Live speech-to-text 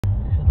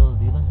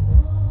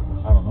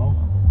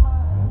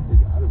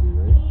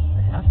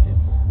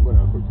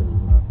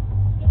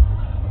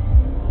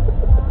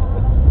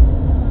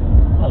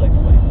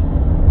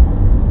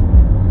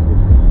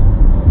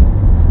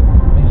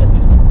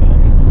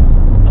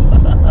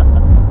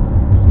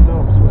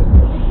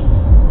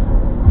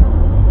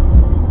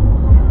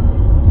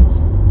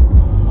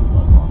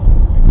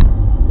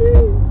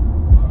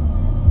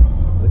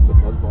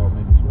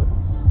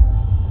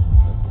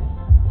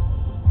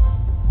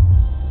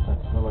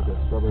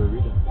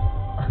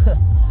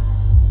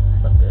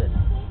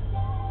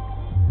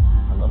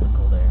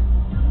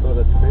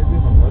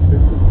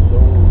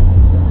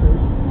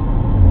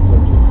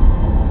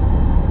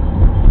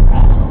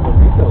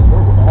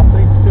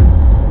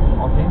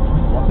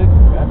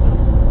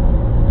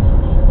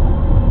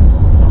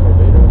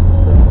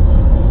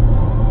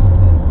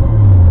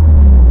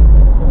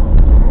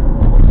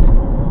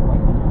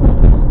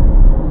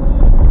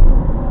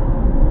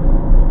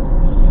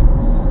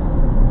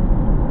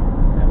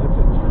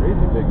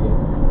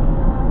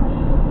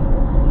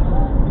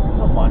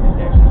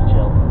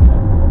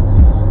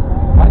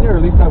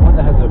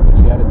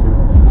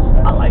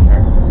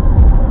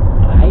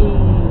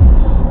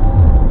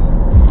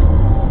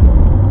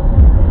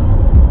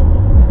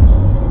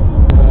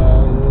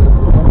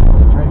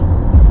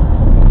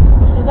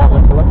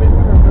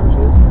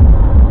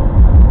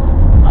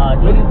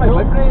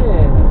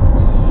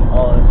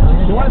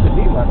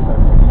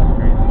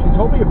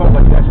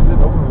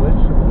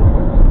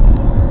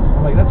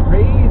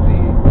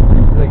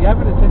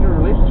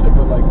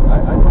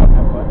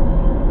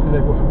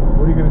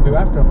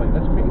after. I'm like,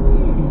 that's me.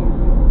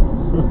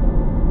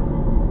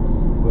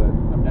 But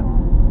I'm down.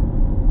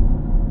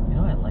 You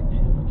know what I like too?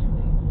 What's her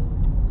name?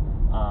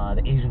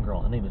 The Asian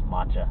girl. Her name is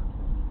Matcha.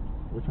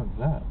 Which one's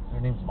that?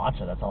 Her name's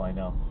Matcha. That's all I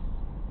know.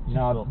 She's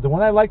No, cool. the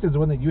one I liked is the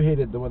one that you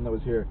hated. The one that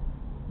was here,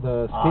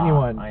 the skinny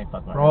one. I ain't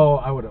fucking with her. Oh,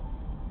 I would have.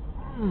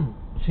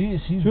 She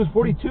was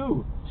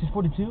 42. She's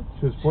 42.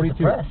 She was 42. She's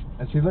depressed.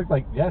 And she looked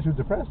like, yeah, she was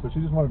depressed, but she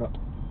just wanted to.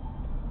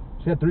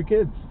 She had 3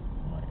 kids.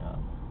 Oh my god.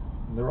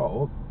 And they're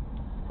all old.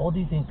 How old do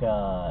you think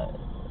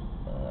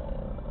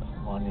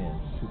Vanya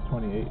is? She's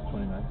 28,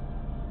 29.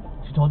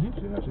 She told you?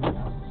 Yeah, she's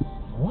young.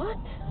 What?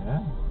 Yeah.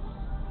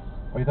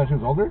 Oh, you thought she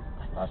was older?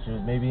 I thought she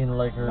was maybe in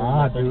like her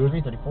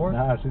 33, 34?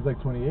 Nah, she's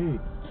like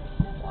 28.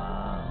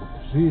 Wow.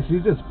 She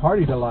just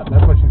partied a lot.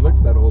 That's why she looks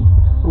that old.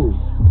 Who?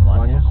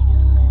 Vanya?